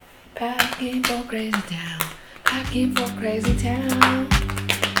Packing for crazy town. Packing for crazy town.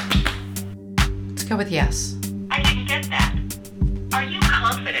 Let's go with yes. I didn't get that. Are you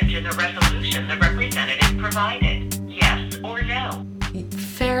confident in the resolution the representative provided? Yes or no?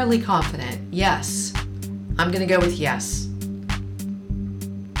 Fairly confident. Yes. I'm going to go with yes.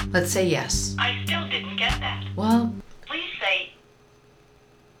 Let's say yes. I still didn't get that. Well, Please say,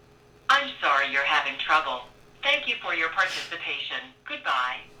 I'm sorry you're having trouble. Thank you for your participation.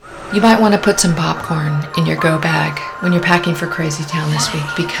 Goodbye. you might want to put some popcorn in your go bag when you're packing for Crazy Town this week,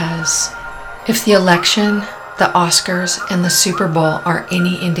 because if the election, the Oscars, and the Super Bowl are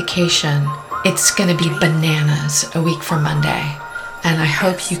any indication, it's going to be bananas a week from Monday. And I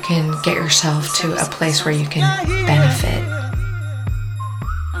hope you can get yourself to a place where you can benefit.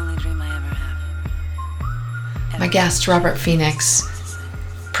 Only dream I ever have. My guest, Robert Phoenix,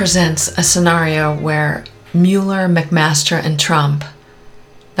 presents a scenario where Mueller, McMaster, and Trump,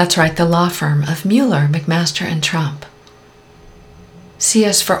 that's right, the law firm of Mueller, McMaster, and Trump, see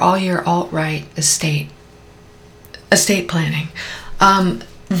us for all your alt-right estate planning.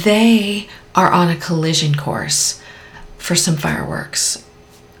 They are on a collision course for some fireworks,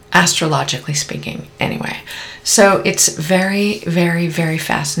 astrologically speaking, anyway. So it's very, very, very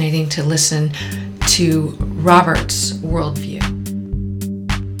fascinating to listen to Robert's worldview.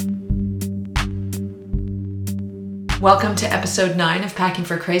 Welcome to episode 9 of Packing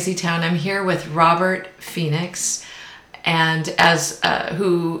for Crazy Town. I'm here with Robert Phoenix, and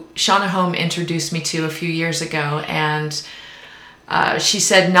who Shauna Holm introduced me to a few years ago, and she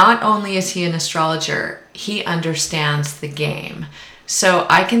said not only is he an astrologer, he understands the game. So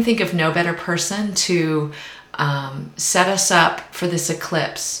I can think of no better person to set us up for this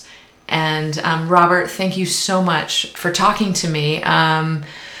eclipse. And Robert, thank you so much for talking to me.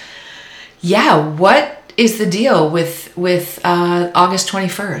 What is the deal with August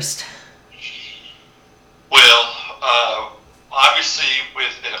 21st? Well, obviously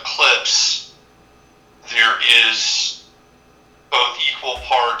with an eclipse, there is both equal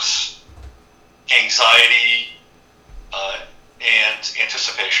parts anxiety and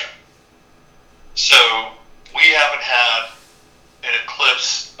anticipation. So we haven't had an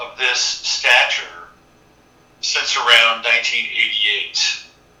eclipse of this stature since around 1988.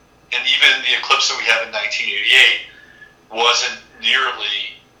 And even the eclipse that we had in 1988 wasn't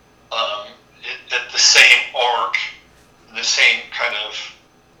nearly at the same arc, the same kind of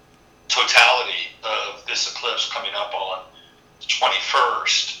totality of this eclipse coming up on the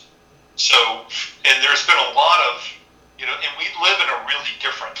 21st. So, and there's been a lot of, and we live in a really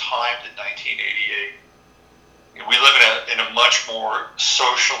different time than 1988. We live in a much more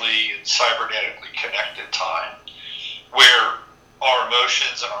socially and cybernetically connected time where our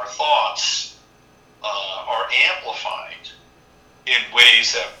emotions and our thoughts are amplified in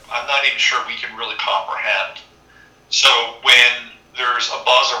ways that I'm not even sure we can really comprehend. So when there's a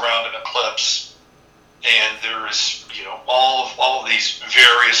buzz around an eclipse and there's all of these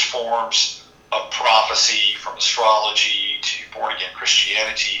various forms of prophecy, from astrology to born-again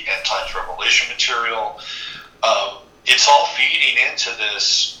Christianity, end times revelation material, it's all feeding into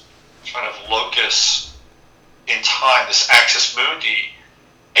this kind of locus in time, this axis mundi,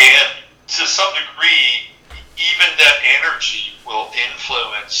 and to some degree, even that energy will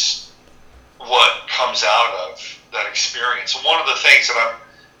influence what comes out of that experience. And one of the things that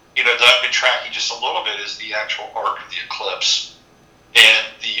I've been tracking just a little bit is the actual arc of the eclipse, and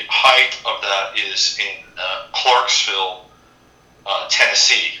the height of that is in Clarksville,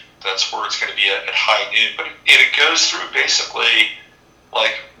 Tennessee. That's where it's going to be at high noon, but it goes through basically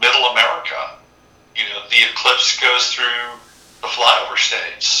like middle America. The eclipse goes through the flyover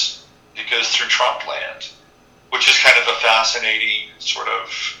states. It goes through Trump land, which is kind of a fascinating sort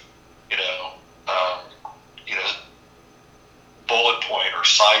of, bullet point or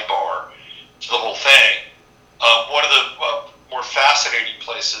sidebar to the whole thing. One of the more fascinating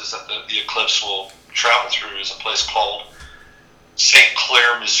places that the eclipse will travel through is a place called St.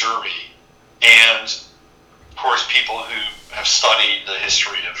 Clair, Missouri. And, of course, people who have studied the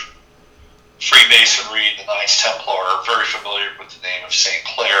history of Freemasonry, the Knights Templar, are very familiar with the name of St.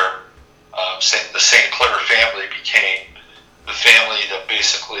 Clair. The St. Clair family became the family that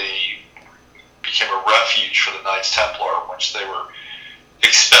basically became a refuge for the Knights Templar once they were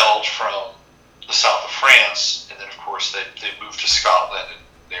expelled from the south of France. And then, of course, they moved to Scotland, and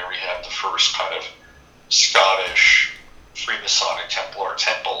there we have the first kind of Scottish Freemasonic Templar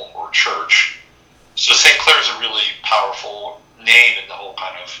temple or church. So St. Clair is a really powerful name in the whole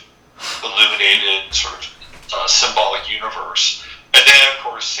kind of illuminated sort of symbolic universe. And then, of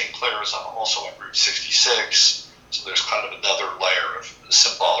course, St. Clair is also on Route 66, so there's kind of another layer of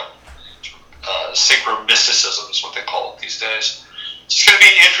symbolic synchromysticism is what they call it these days. It's going to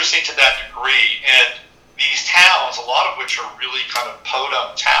be interesting to that degree. And these towns, a lot of which are really kind of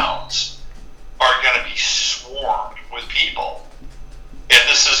podunk towns, are going to be swarmed with people. And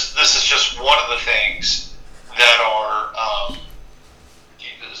this is just one of the things that are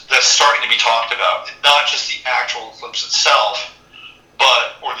that's starting to be talked about. Not just the actual eclipse itself,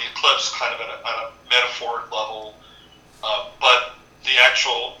 or the eclipse kind of at a metaphoric level, but the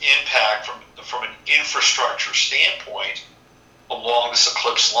actual impact from an infrastructure standpoint along this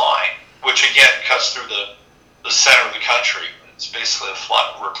eclipse line, which again cuts through the center of the country. It's basically a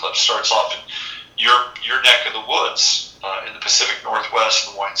flat where eclipse starts off in your neck of the woods in the Pacific Northwest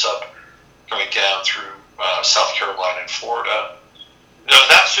and winds up going down through South Carolina and Florida.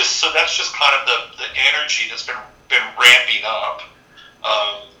 That's just kind of the energy that's been ramping up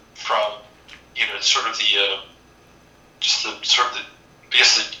from sort of the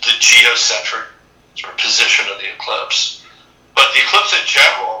geocentric sort of position of the eclipse. But the eclipse in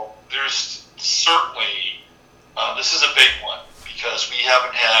general, there's certainly this is a big one because we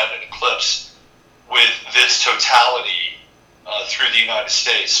haven't had an eclipse with this totality through the United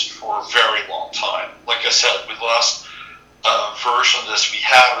States for a very long time. Like I said, with the last version of this we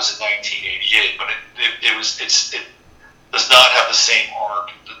had was in 1988, but it does not have the same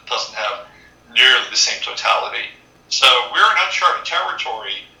arc. It doesn't have nearly the same totality. So we're in uncharted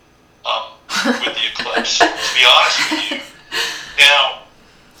territory with the eclipse, to be honest with you. Now,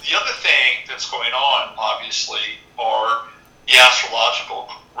 the other thing that's going on, obviously, are the astrological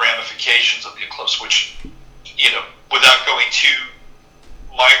ramifications of the eclipse, which, without going too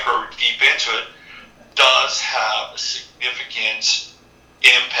micro deep into it, does have a significant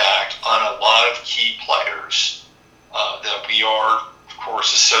impact on a lot of key players that we are, of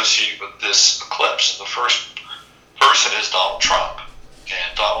course, associated with this eclipse. And the first person is Donald Trump.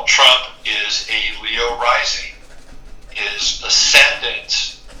 And Donald Trump is a Leo rising. His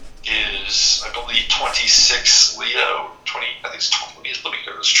ascendant is, I believe, 26 Leo. I think it's 20. Let me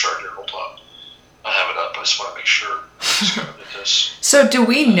go to this chart here. Hold on. I have it up. I just want to make sure. So do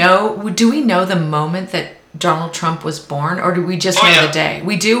we know the moment that Donald Trump was born, or do we just know the day?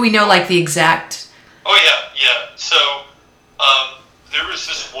 We do? We know like the exact... Oh, yeah. So there was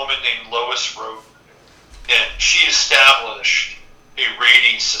this woman named Lois Roden, and she established a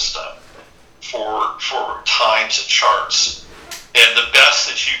rating system for times and charts. And the best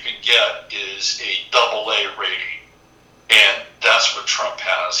that you can get is a AA rating. And that's what Trump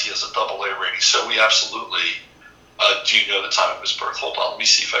has. He has a AA rating. So we absolutely do know the time of his birth. Hold on, let me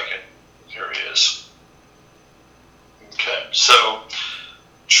see if I can... Here he is. Okay, so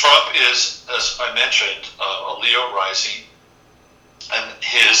Trump is, as I mentioned, a Leo rising, and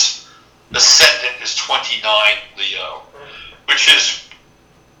his ascendant is 29 Leo, which is,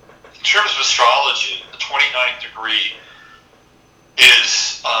 in terms of astrology, the 29th degree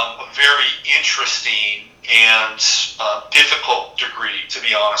is a very interesting and difficult degree, to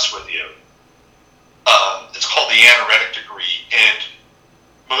be honest with you. It's called the anaretic degree, and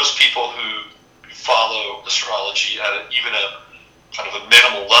most people who follow astrology at even a kind of a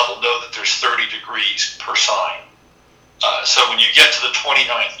minimal level know that there's 30 degrees per sign. So when you get to the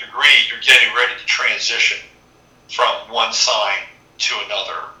 29th degree, you're getting ready to transition from one sign to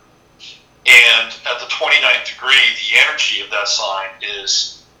another. And at the 29th degree, the energy of that sign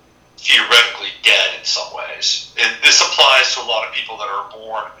is theoretically dead in some ways. And this applies to a lot of people that are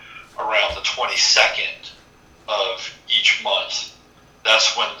born around the 22nd of each month.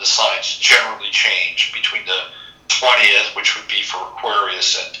 That's when the signs generally change, between the 20th, which would be for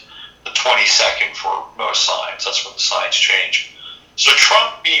Aquarius, and the 22nd for most signs. That's when the signs change. So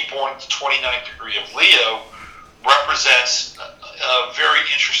Trump being born at the 29th degree of Leo represents a very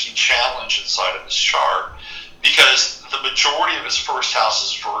interesting challenge inside of this chart, because the majority of his first house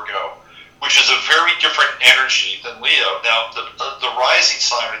is Virgo, which is a very different energy than Leo. Now, the rising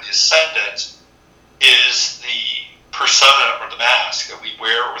sign or the ascendant is the persona or the mask that we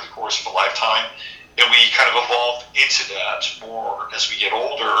wear over the course of a lifetime, and we kind of evolve into that more as we get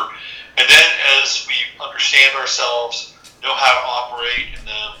older. And then as we understand ourselves, know how to operate in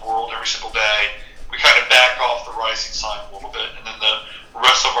the world every single day, we kind of back off the rising sign a little bit, and then the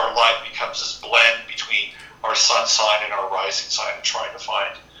rest of our life becomes this blend between our sun sign and our rising sign, and trying to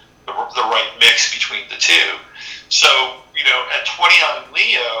find the right mix between the two. So, at 29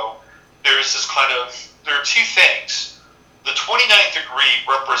 Leo, there are two things. The 29th degree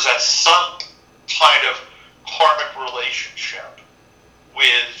represents some kind of karmic relationship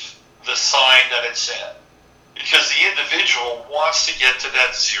with the sign that it's in, because the individual wants to get to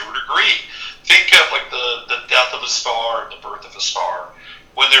that 0 degree. Think of like the death of a star and the birth of a star.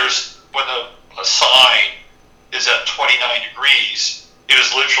 When a a sign is at 29 degrees, it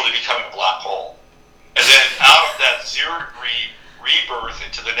is literally becoming a black hole. And then out of that 0-degree rebirth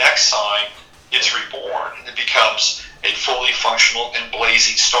into the next sign, it's reborn, and it becomes a fully functional and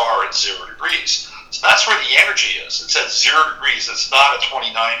blazing star at 0 degrees. So that's where the energy is. It's at 0 degrees. It's not at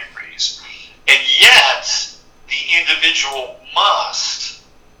 29 degrees. And yet, the individual must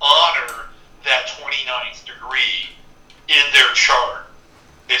honor that 29th degree in their chart.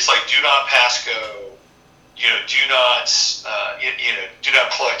 It's like, do not pass go, do not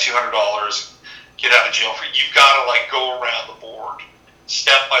collect $200, get out of jail free. You've got to like go around the board,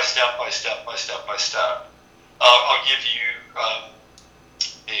 step by step by step by step by step. I'll give you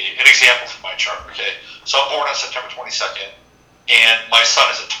an example from my chart. Okay, so I'm born on September 22nd, and my sun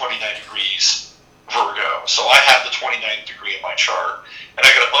is at 29 degrees Virgo. So I have the 29th degree in my chart, and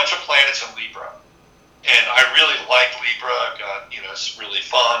I got a bunch of planets in Libra, and I really like Libra. I've got, it's really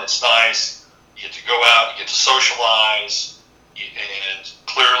fun. It's nice. You get to go out, you get to socialize, and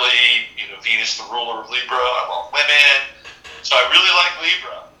clearly, Venus, the ruler of Libra, I love women. So I really like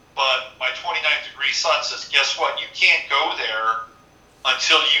Libra, but my 29th degree sun says, guess what? You can't go there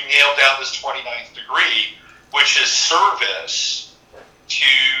until you nail down this 29th degree, which is service to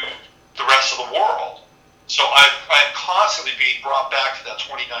the rest of the world. So I'm constantly being brought back to that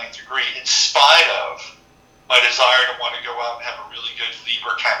 29th degree in spite of my desire to want to go out and have a really good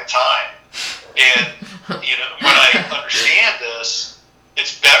Libra kind of time. And, when I understand this,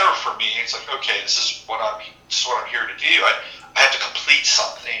 it's better for me. It's like, okay, this is what I'm here to do. I have to complete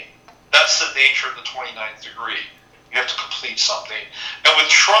something. That's the nature of the 29th degree. You have to complete something. And with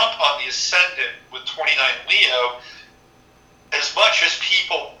Trump on the ascendant with 29 Leo, as much as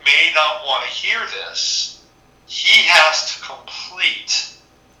people may not want to hear this, he has to complete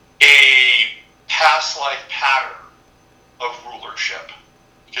a past life pattern of rulership.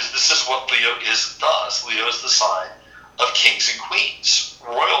 Because this is what Leo does. Leo is the sign of kings and queens,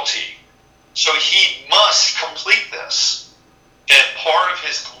 royalty. So he must complete this. And part of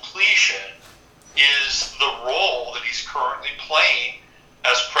his completion is the role that he's currently playing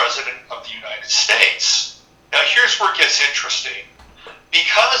as President of the United States. Now here's where it gets interesting.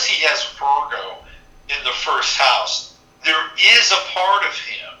 Because he has Virgo in the first house, there is a part of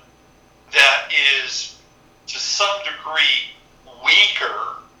him that is, to some degree,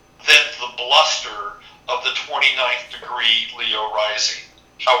 weaker than the bluster of the 29th degree Leo rising.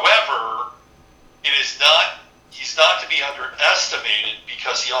 However, he's not to be underestimated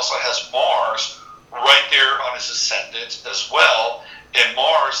because he also has Mars right there on his ascendant as well. And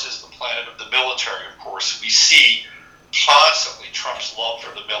Mars is the planet of the military, of course. We see constantly Trump's love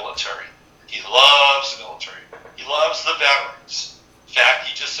for the military. He loves the military. He loves the veterans. In fact,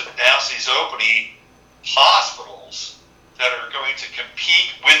 he just announced he's opening hospitals that are going to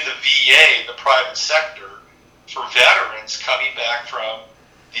compete with the VA, the private sector, for veterans coming back from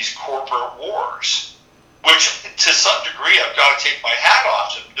these corporate wars, which to some degree I've got to take my hat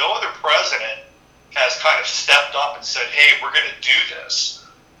off to. No other president has kind of stepped up and said, hey, we're going to do this,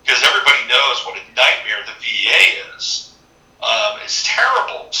 because everybody knows what a nightmare the VA is. It's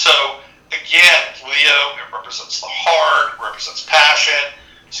terrible. So again, Leo, it represents the heart, represents passion.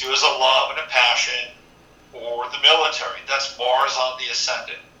 So is a love and a passion for the military. That's Mars on the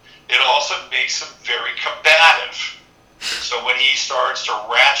ascendant. It also makes him very combative. So when he starts to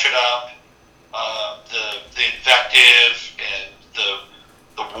ratchet up the invective and the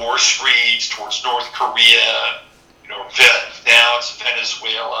war screeds towards North Korea, now it's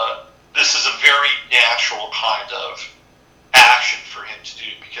Venezuela, this is a very natural kind of action for him to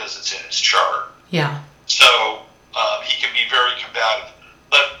do because it's in his chart. Yeah. So he can be very combative.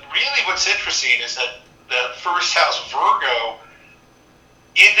 But really what's interesting is that the first house Virgo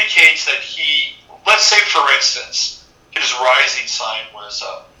indicates that let's say for instance, his rising sign was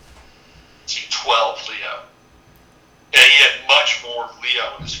 12 Leo. And he had much more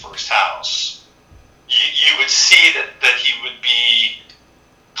Leo in his first house. You would see that he would be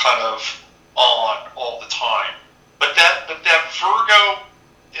kind of on all the time. But that Virgo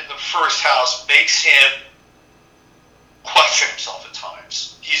in the first house makes him question himself at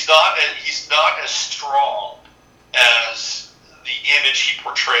times. He's not as strong as the image he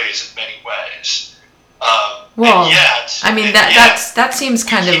portrays in many ways. That seems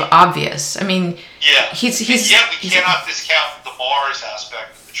kind of obvious. I mean, yeah. We cannot discount the Mars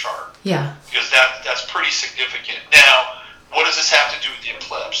aspect of the chart. Yeah. Because that's pretty significant. Now, what does this have to do with the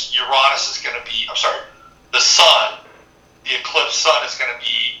eclipse? Uranus is going to be, the sun, the eclipse sun is going to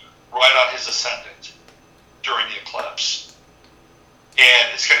be right on his ascendant during the eclipse.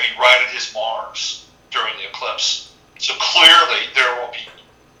 And it's going to be right at his Mars during the eclipse. So clearly there will be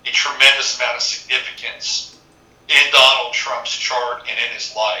a tremendous tremendous amount of significance in Donald Trump's chart and in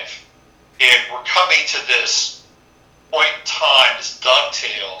his life. And we're coming to this point in time, this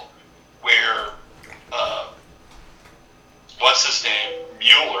dovetail, where what's his name,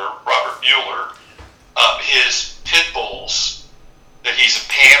 Robert Mueller, his pit bulls that he's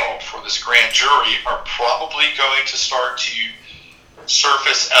impaneled for this grand jury are probably going to start to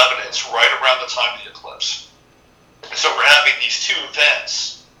surface evidence right around the time of the eclipse. And so we're having these two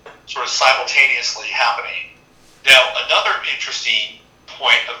events sort of simultaneously happening. Now, another interesting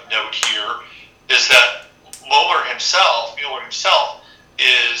point of note here is that Mueller himself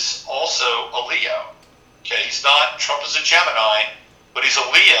is also a Leo. Okay, Trump is a Gemini, but he's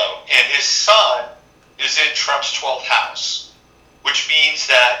a Leo, and his sun is in Trump's 12th house, which means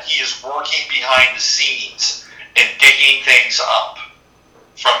that he is working behind the scenes and digging things up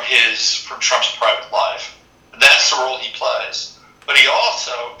from Trump's private life. And that's the role he plays. But he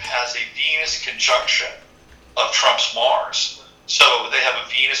also has a Venus conjunction of Trump's Mars. So they have a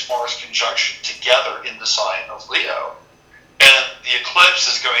Venus-Mars conjunction together in the sign of Leo. And the eclipse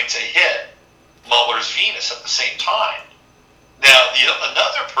is going to hit Mueller's Venus at the same time. Now,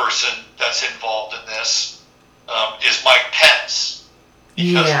 another person that's involved in this is Mike Pence.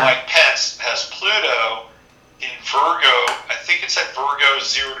 Because Mike Pence has Pluto in Virgo. I think it's at Virgo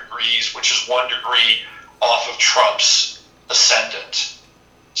 0 degrees, which is 1 degree off of Trump's ascendant.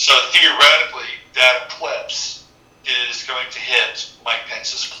 So theoretically, that eclipse is going to hit Mike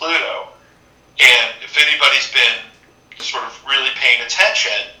Pence's Pluto. And if anybody's been sort of really paying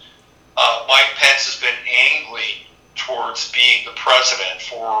attention, Mike Pence has been angling towards being the president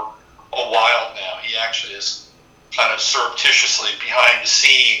for a while now. He actually has kind of surreptitiously behind the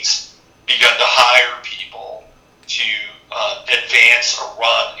scenes begun to hire people to advance a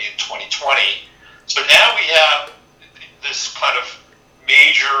run in 2020. So now we have this kind of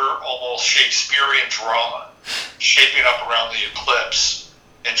major, almost Shakespearean drama shaping up around the eclipse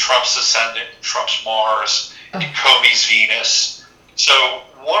and Trump's ascendant, Trump's Mars, and Comey's Venus. So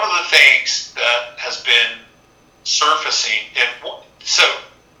one of the things that has been surfacing, and so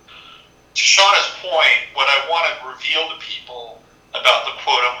to Shauna's point, what I want to reveal to people about the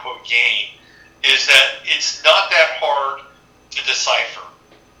quote-unquote game is that it's not that hard to decipher,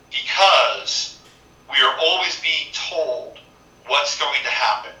 because we are always being told what's going to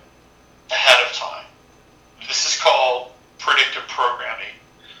happen ahead of time. This is called predictive programming.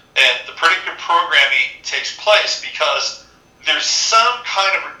 And the predictive programming takes place because there's some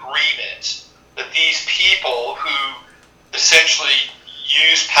kind of agreement that these people who essentially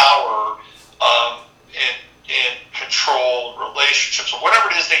use power and control relationships, or whatever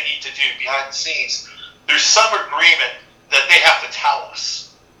it is they need to do behind the scenes, there's some agreement that they have to tell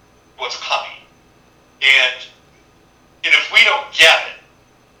us what's coming. And if we don't get it,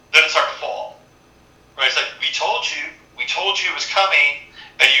 then it's our fault. Right? It's like, we told you it was coming,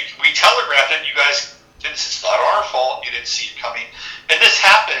 and we telegraphed it, and you guys didn't. It's not our fault. You didn't see it coming. And this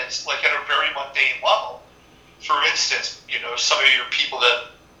happens like at a very mundane level. For instance, some of your people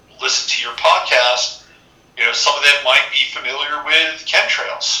that listen to your podcast, some of them might be familiar with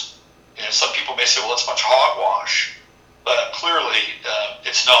chemtrails. Some people may say, well, it's a bunch of hogwash. But clearly,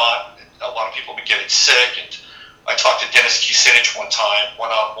 it's not. A lot of people have been getting sick. And I talked to Dennis Kucinich one time,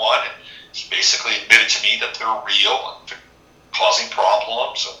 one-on-one, and he basically admitted to me that they're real and they're causing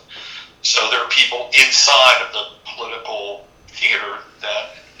problems. And so there are people inside of the political theater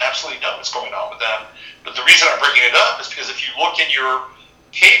that absolutely know what's going on with them. But the reason I'm bringing it up is because if you look in your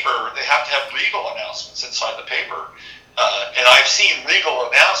paper, they have to have legal announcements inside the paper. And I've seen legal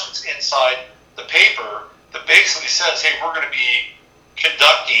announcements inside the paper that basically says, hey, we're going to be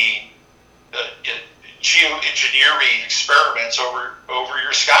conducting geoengineering experiments over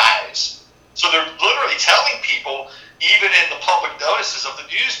your skies. So they're literally telling people, even in the public notices of the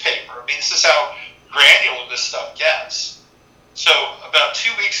newspaper. I mean, this is how granular this stuff gets. So about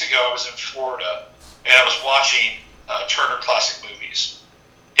 2 weeks ago, I was in Florida, and I was watching Turner Classic Movies.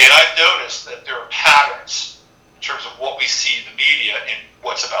 And I've noticed that there are patterns in terms of what we see in the media and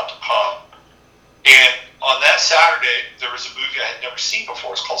what's about to come. And on that Saturday, there was a movie I had never seen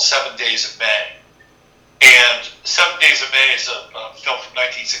before. It's called 7 Days of May. And 7 Days of May is a film from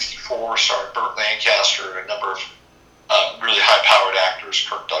 1964, starring Burt Lancaster and a number of really high-powered actors,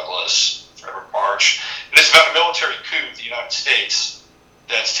 Kirk Douglas, Frederick March. And it's about a military coup in the United States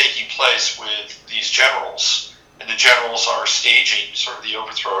that's taking place with these generals. And the generals are staging sort of the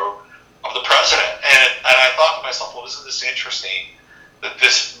overthrow of the president. And I thought to myself, well, isn't this interesting that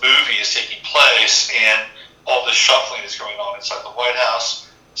this movie is taking place and all this shuffling is going on inside the White House?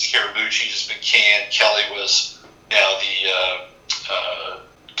 Scaramucci has been canned. Kelly was now the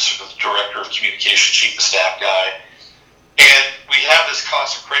sort of director communication chief of staff guy. And we have this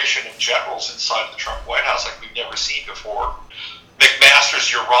consecration of generals inside of the Trump White House like we've never seen before.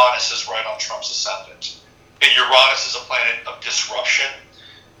 McMaster's Uranus is right on Trump's ascendant. And Uranus is a planet of disruption.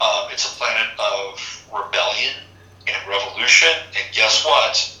 It's a planet of rebellion and revolution. And guess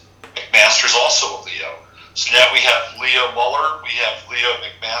what? McMaster's also a Leo. So now we have Leo Mueller, we have Leo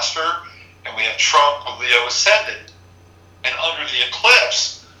McMaster, and we have Trump with Leo ascendant. And under the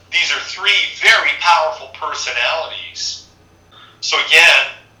eclipse, these are three very powerful personalities. So again,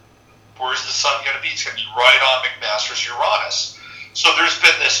 where's the sun going to be? It's going to be right on McMaster's Uranus. So there's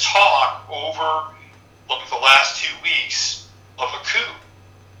been this talk over the last 2 weeks of a coup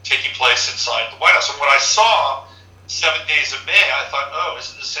taking place inside the White House. And when I saw 7 days of May, I thought, oh,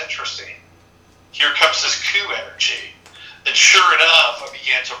 isn't this interesting? Here comes this coup energy. And sure enough, I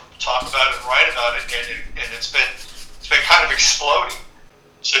began to talk about it and write about it, and it's been kind of exploding.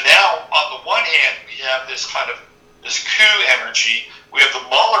 So now, on the one hand, we have this coup energy, we have the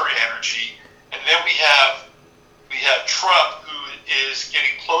Mueller energy, and then we have Trump, who is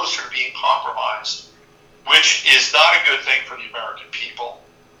getting closer to being compromised, which is not a good thing for the American people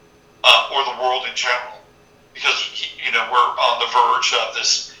or the world in general, because we're on the verge of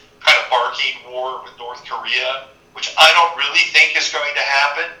this kind of barking war with North Korea, which I don't really think is going to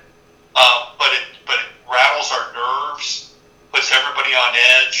happen, but it rattles our nerves, puts everybody on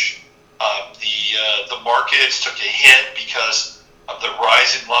edge. The markets took a hit because of the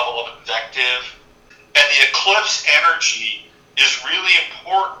rising level of invective, and the eclipse energy is really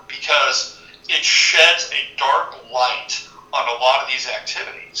important because it sheds a dark light on a lot of these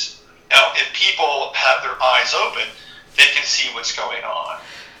activities. Now, if people have their eyes open, they can see what's going on.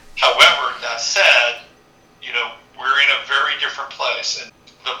 However, that said, we're in a very different place, and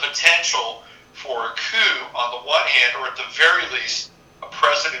the potential for a coup on the one hand, or at the very least, a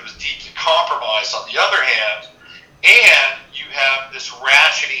president who's deeply compromised on the other hand, and you have this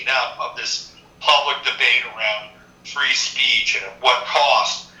ratcheting up of this public debate around free speech and at what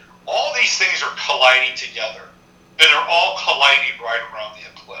cost. All these things are colliding together, and they're all colliding right around the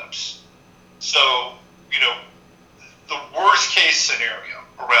eclipse. So, the worst case scenario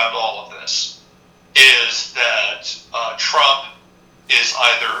around all of this is that Trump is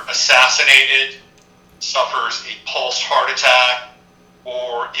either assassinated, suffers a pulsed heart attack,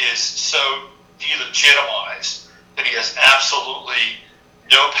 or is so delegitimized that he has absolutely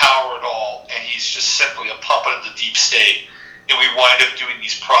no power at all, and he's just simply a puppet of the deep state, and we wind up doing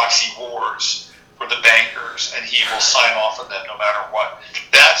these proxy wars for the bankers, and he will sign off on them no matter what.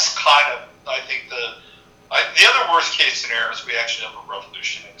 That's kind of, I think, the other worst case scenario is we actually have a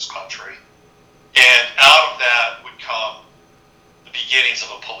revolution in this country, and out of that would come the beginnings of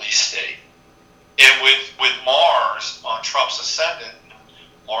a police state. And with Mars on Trump's ascendant,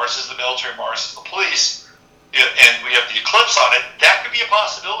 Mars is the military, Mars is the police, and we have the eclipse on it, that could be a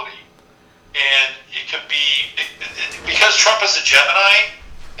possibility. And it could be, because Trump is a Gemini,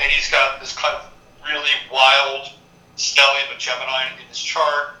 and he's got this kind of really wild stellium of Gemini in his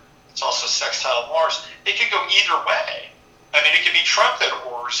chart, it's also sextile Mars, it could go either way. I mean, it could be Trump that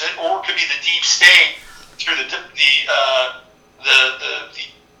orders it, or it could be the deep state through the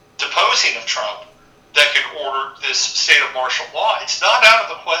deposing of Trump that could order this state of martial law. It's not out of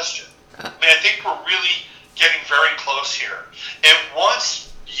the question. I mean, I think we're really getting very close here. And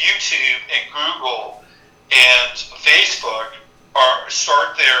once YouTube and Google and Facebook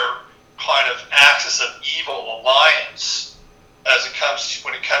start their kind of axis of evil alliance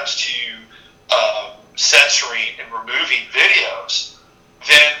when it comes to censoring and removing videos,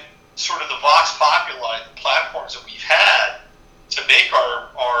 then sort of the vox populi, the platforms that we've had to make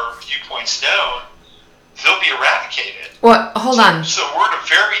our viewpoints known, they'll be eradicated. Well, hold on. So we're in a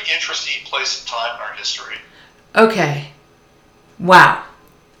very interesting place and time in our history. Okay. Wow.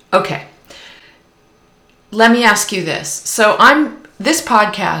 Okay. Let me ask you this. So this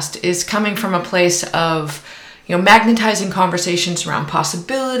podcast is coming from a place of, magnetizing conversations around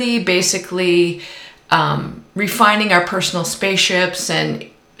possibility, basically refining our personal spaceships and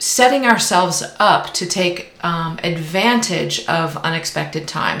setting ourselves up to take advantage of unexpected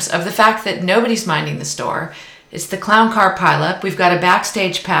times, of the fact that nobody's minding the store. It's the clown car pileup. We've got a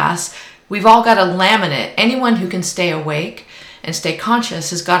backstage pass. We've all got a laminate. Anyone who can stay awake and stay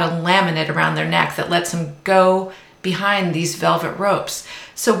conscious has got a laminate around their neck that lets them go behind these velvet ropes.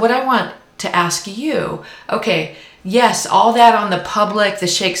 So what I want to ask you, okay, yes, all that on the public, the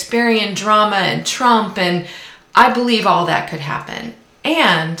Shakespearean drama and Trump, and I believe all that could happen.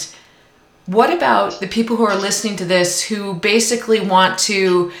 And what about the people who are listening to this who basically want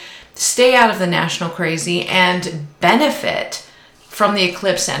to stay out of the national crazy and benefit from the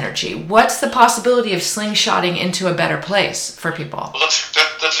eclipse energy? What's the possibility of slingshotting into a better place for people? Well,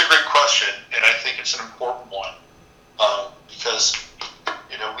 that's a great question, and I think it's an important one, because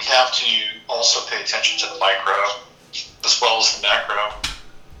we have to also pay attention to the micro as well as the macro.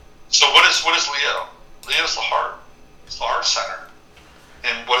 So what is Leo? Leo is the heart. It's the heart center.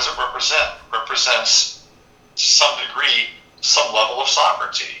 And what does it represent? It represents, to some degree, some level of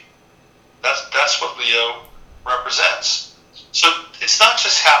sovereignty. That's what Leo represents. So it's not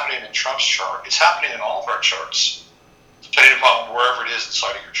just happening in Trump's chart. It's happening in all of our charts, depending upon wherever it is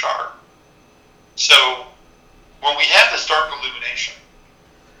inside of your chart. So when we have this dark illumination,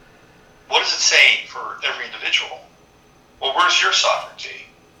 what is it saying for every individual? Well, where's your sovereignty?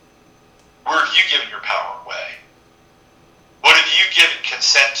 Where have you given your power away? What have you given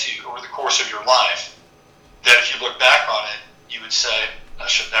consent to over the course of your life that if you look back on it, you would say, I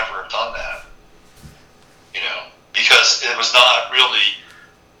should never have done that? Because it was not really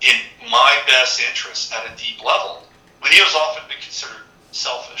in my best interest at a deep level. Leo's often been considered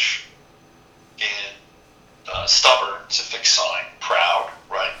selfish and stubborn. It's a fixed sign. Proud,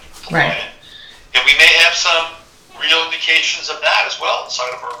 right? Right. And we may have some real indications of that as well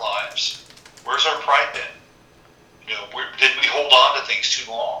inside of our lives. Where's our pride been? Did we hold on to things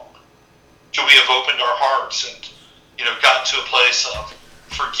too long? Should we have opened our hearts and, gotten to a place of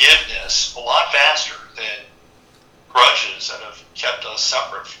forgiveness a lot faster than grudges that have kept us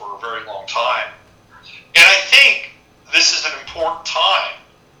separate for a very long time? And I think this is an important time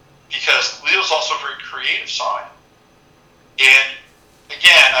because Leo's also a very creative sign. And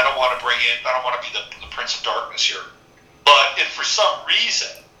again, I don't want to be the Prince of Darkness here. But if for some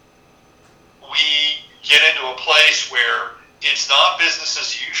reason we get into a place where it's not business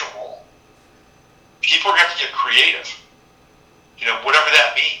as usual, people are going to have to get creative, whatever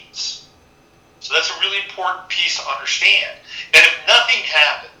that means. So that's a really important piece to understand. And if nothing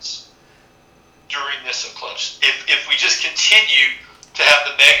happens during this eclipse, if we just continue to have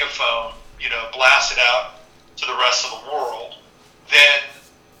the megaphone, blasted out to the rest of the world, then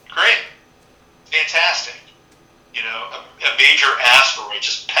great, fantastic. A major asteroid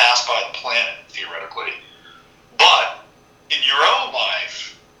just passed by the planet, theoretically. But in your own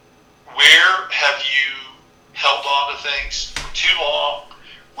life, where have you held on to things for too long?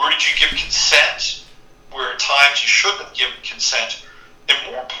 Where did you give consent? Where at times you shouldn't have given consent? And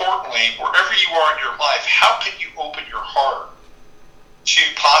more importantly, wherever you are in your life, how can you open your heart to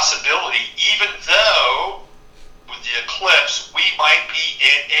possibility, even though with the eclipse, we might be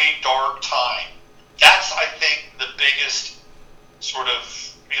in a dark time? That's, I think, the biggest sort of,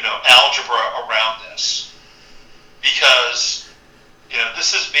 algebra around this. Because,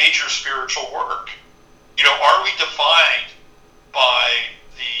 this is major spiritual work. Are we defined by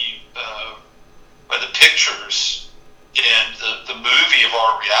the pictures and the movie of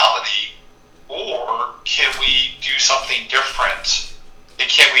our reality, or can we do something different? And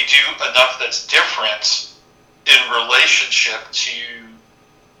can we do enough that's different in relationship to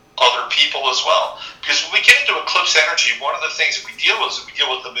other people as well? Because when we get into eclipse energy, one of the things that we deal with is we deal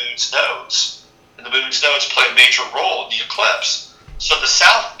with the moon's nodes. And the moon's nodes play a major role in the eclipse. So the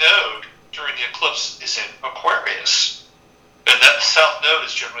south node during the eclipse is in Aquarius. And that south node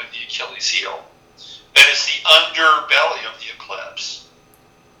is generally the Achilles heel. And it's the underbelly of the eclipse.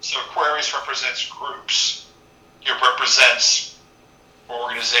 So Aquarius represents groups. It represents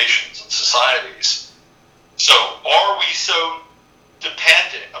organizations and societies. So are we so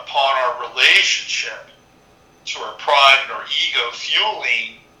dependent upon our relationship to our pride and our ego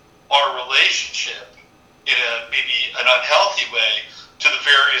fueling our relationship in maybe an unhealthy way to the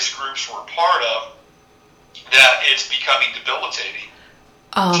various groups we're part of, that it's becoming debilitating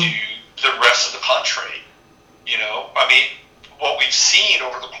to the rest of the country? What we've seen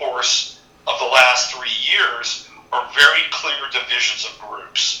over the course of the last 3 years are very clear divisions of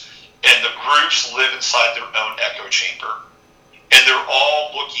groups, and the groups live inside their own echo chamber, and they're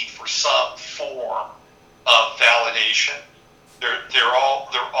all looking for some form of validation. They're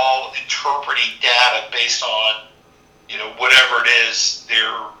all interpreting data based on whatever it is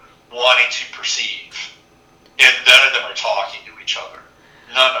they're wanting to perceive, and none of them are talking to each other.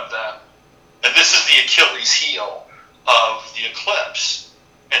 None of them. And this is the Achilles heel of the eclipse,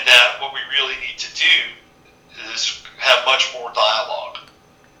 and that what we really need to do is have much more dialogue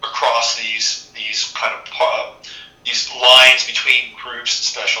across these kind of these lines between groups and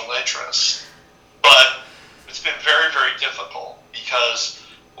special interests. But it's been very, very difficult, because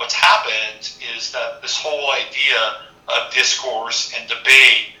what's happened is that this whole idea of discourse and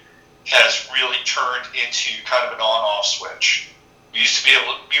debate has really turned into kind of an on-off switch. We used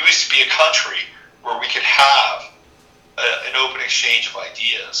to be a country where we could have an open exchange of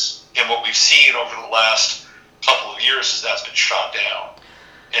ideas. And what we've seen over the last couple of years is that's been shot down.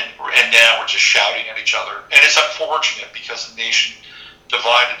 And now we're just shouting at each other. And it's unfortunate because a nation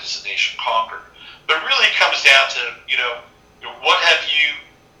divided is a nation conquered. But it really comes down to, what have you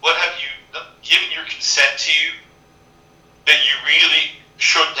given your consent to that you really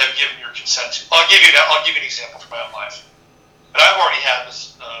shouldn't have given your consent to? I'll give you an example from my own life. And I've already had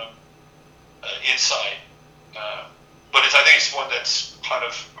this insight, but I think it's one that's kind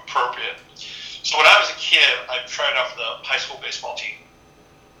of appropriate. So when I was a kid, I tried out for the high school baseball team.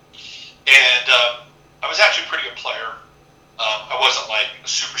 And I was actually a pretty good player. I wasn't like a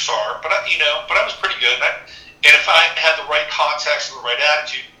superstar, but I was pretty good. And if I had the right context and the right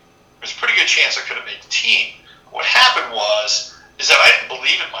attitude, there's a pretty good chance I could have made the team. What happened is that I didn't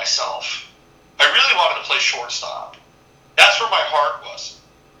believe in myself. I really wanted to play shortstop. That's where my heart was.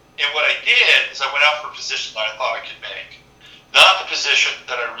 And what I did is I went out for a position that I thought I could make, not the position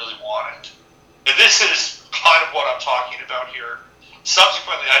that I really wanted. And this is kind of what I'm talking about here.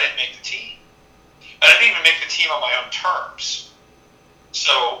 Subsequently, I didn't make the team. And I didn't even make the team on my own terms.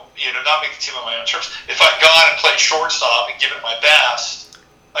 So, not make the team on my own terms. If I'd gone and played shortstop and given it my best,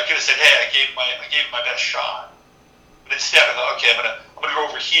 I could have said, hey, I gave it my best shot. But instead, I thought, okay, I'm gonna go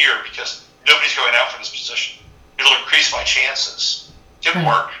over here because nobody's going out for this position. It'll increase my chances. Didn't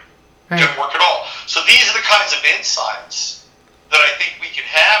work. Right. Didn't work at all. So these are the kinds of insights that I think we can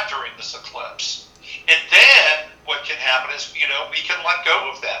have during this eclipse. And then what can happen is, we can let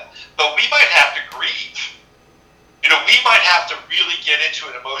go of that. But we might have to grieve. We might have to really get into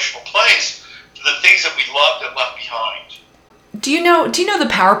an emotional place to the things that we loved and left behind. Do you know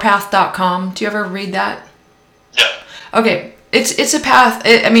thepowerpath.com? Do you ever read that? Yeah. Okay. It's a path.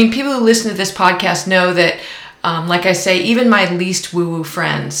 People who listen to this podcast know that, like I say, even my least woo-woo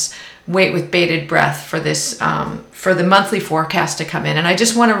friends wait with bated breath for this, for the monthly forecast to come in. And I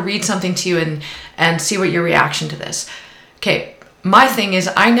just want to read something to you and see what your reaction to this. Okay. My thing is,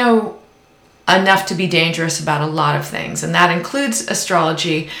 I know enough to be dangerous about a lot of things, and that includes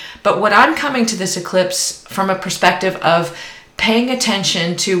astrology. But what I'm coming to this eclipse from a perspective of paying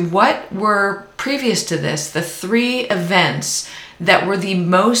attention to what were previous to this, the 3 events that were the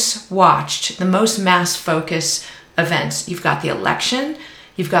most watched, the most mass focus events. You've got the election,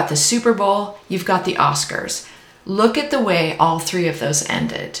 you've got the Super Bowl, you've got the Oscars. Look at the way all 3 of those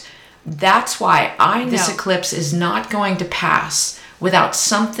ended. That's why I know this eclipse is not going to pass without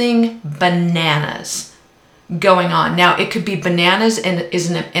something bananas going on. Now, it could be bananas in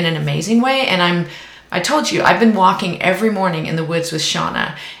an amazing way, and I told you, I've been walking every morning in the woods with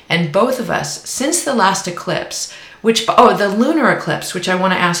Shauna, and both of us, since the last eclipse, the lunar eclipse, which I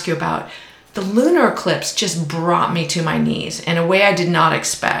want to ask you about, the lunar eclipse just brought me to my knees in a way I did not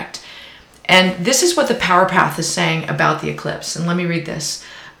expect. And this is what the Power Path is saying about the eclipse, and let me read this.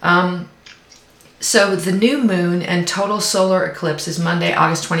 So the new moon and total solar eclipse is Monday,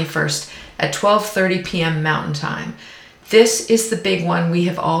 August 21st at 12:30 p.m. Mountain Time. This is the big one we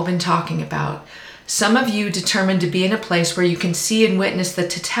have all been talking about. Some of you determined to be in a place where you can see and witness the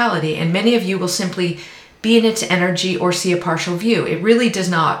totality, and many of you will simply be in its energy or see a partial view. It really does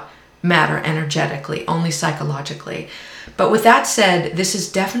not matter energetically, only psychologically. But with that said, this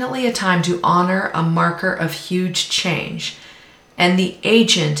is definitely a time to honor a marker of huge change and the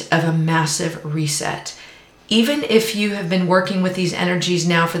agent of a massive reset. Even if you have been working with these energies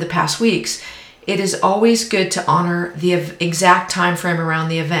now for the past weeks, it is always good to honor the exact time frame around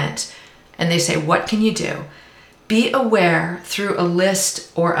the event. And they say, what can you do? Be aware through a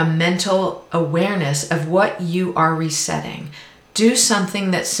list or a mental awareness of what you are resetting. Do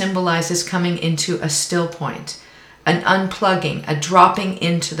something that symbolizes coming into a still point, an unplugging, a dropping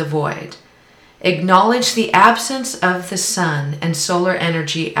into the void. Acknowledge the absence of the sun and solar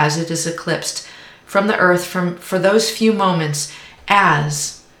energy as it is eclipsed from the earth for those few moments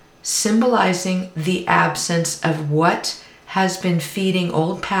as symbolizing the absence of what has been feeding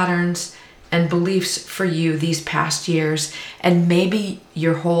old patterns and beliefs for you these past years and maybe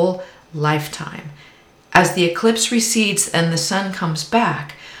your whole lifetime. As the eclipse recedes and the sun comes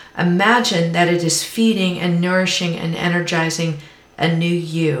back, imagine that it is feeding and nourishing and energizing a new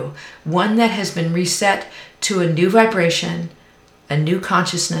you, one that has been reset to a new vibration, a new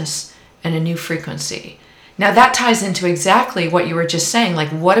consciousness, and a new frequency. Now that ties into exactly what you were just saying. Like,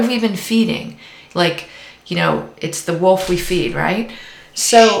 what have we been feeding? Like, it's the wolf we feed, right?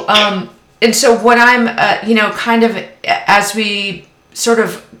 So, and so what I'm, kind of as we sort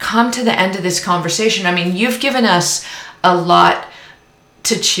of come to the end of this conversation, you've given us a lot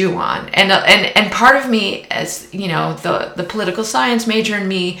to chew on, and part of me, as the political science major in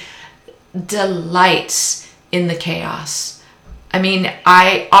me, delights in the chaos. I mean,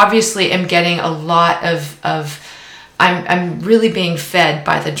 I obviously am getting a lot of I'm really being fed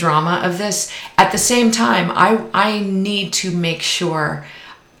by the drama of this. At the same time, I need to make sure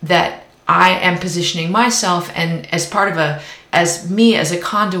that I am positioning myself, and as part of as a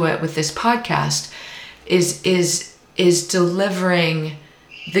conduit with this podcast, is delivering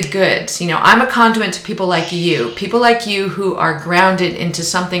the goods. You know, I'm a conduit to people like you who are grounded into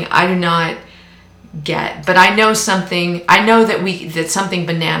something I do not get, but I know that something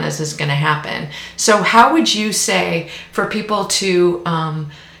bananas is going to happen. So how would you say for people to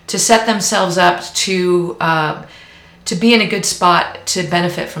set themselves up to be in a good spot to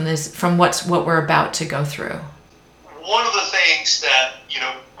benefit from this, from what we're about to go through? One of the things that, you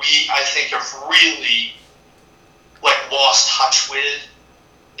know, I think have really lost touch with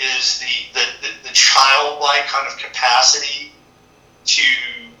is the childlike kind of capacity to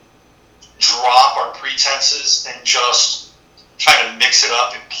drop our pretenses and just try to mix it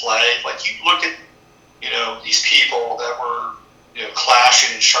up and play. Like, you look at, you know, these people that were, you know,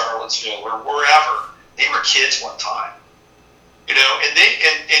 clashing in Charlottesville or wherever. They were kids one time, you know, and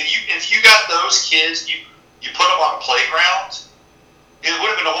if you got those kids, you put them on a playground, it would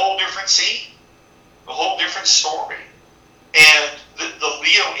have been a whole different scene, a whole different story. And the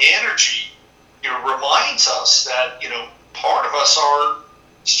Leo energy, you know, reminds us that, you know, part of us are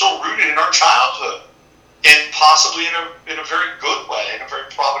still rooted in our childhood, and possibly in a very good way, in a very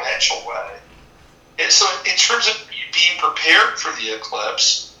providential way. And so, in terms of being prepared for the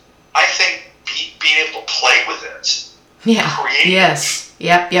eclipse, I think being able to play with it, create yes,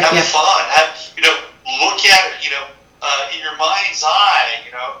 yep, have fun, you know, look at it, you know, in your mind's eye,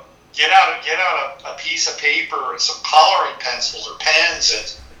 you know, get out a piece of paper and some coloring pencils or pens,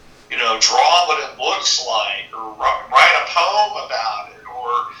 and, you know, draw what it looks like, or write a poem about it,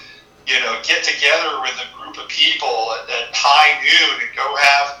 or, you know, get together with a group of people at high noon and go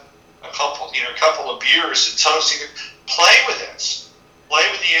have a couple of beers and toast. Play with it, play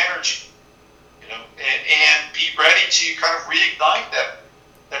with the energy, you know, and be ready to kind of reignite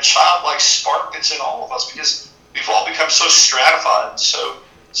that childlike spark that's in all of us, because we've all become so stratified and so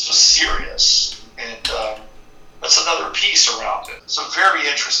serious, and that's another piece around it. It's a very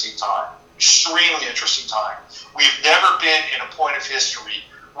interesting time, extremely interesting time. We've never been in a point of history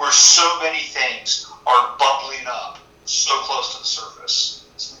where so many things are bubbling up so close to the surface.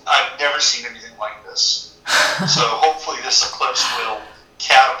 I've never seen anything like this. So hopefully this eclipse will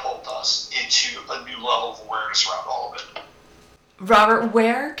catapult us into a new level of awareness around all of it. Robert,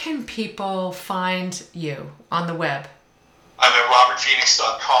 where can people find you on the web? I'm at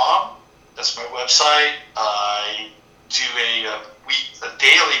robertphoenix.com. That's my website. I do a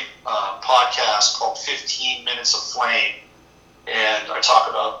daily podcast called 15 Minutes of Flame, and I talk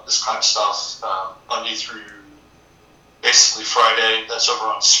about this kind of stuff Monday through basically Friday. That's over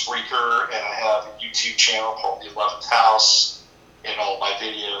on Spreaker, and I have a YouTube channel called The 11th House, and all my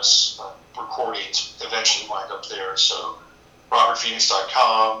videos, recordings eventually wind up there. So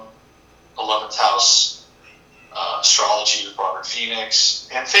robertphoenix.com, 11th House, Astrology with Robert Phoenix,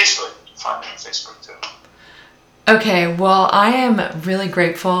 and Facebook. You can find me on Facebook too. Okay, well, I am really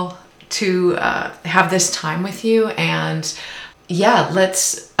grateful to have this time with you, and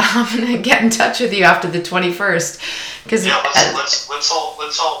I'm gonna get in touch with you after the 21st, because let's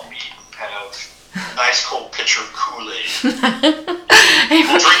all meet and have a nice cold pitcher of Kool-Aid.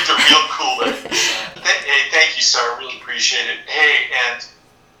 We'll drink the real Kool-Aid. Hey, thank you, sir. I really appreciate it. Hey, and,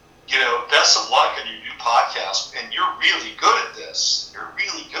 you know, best of luck on your new podcast. And you're really good at this. You're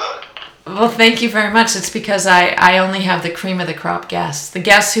really good. Well, thank you very much. It's because I only have the cream of the crop guests, the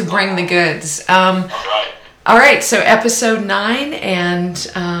guests who bring the goods. All right. So episode 9, and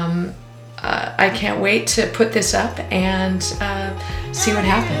I can't wait to put this up and see what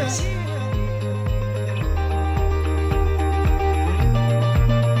happens.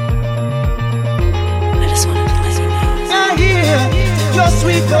 I just wanted to let you know. I hear your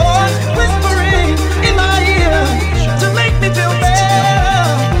sweet voice.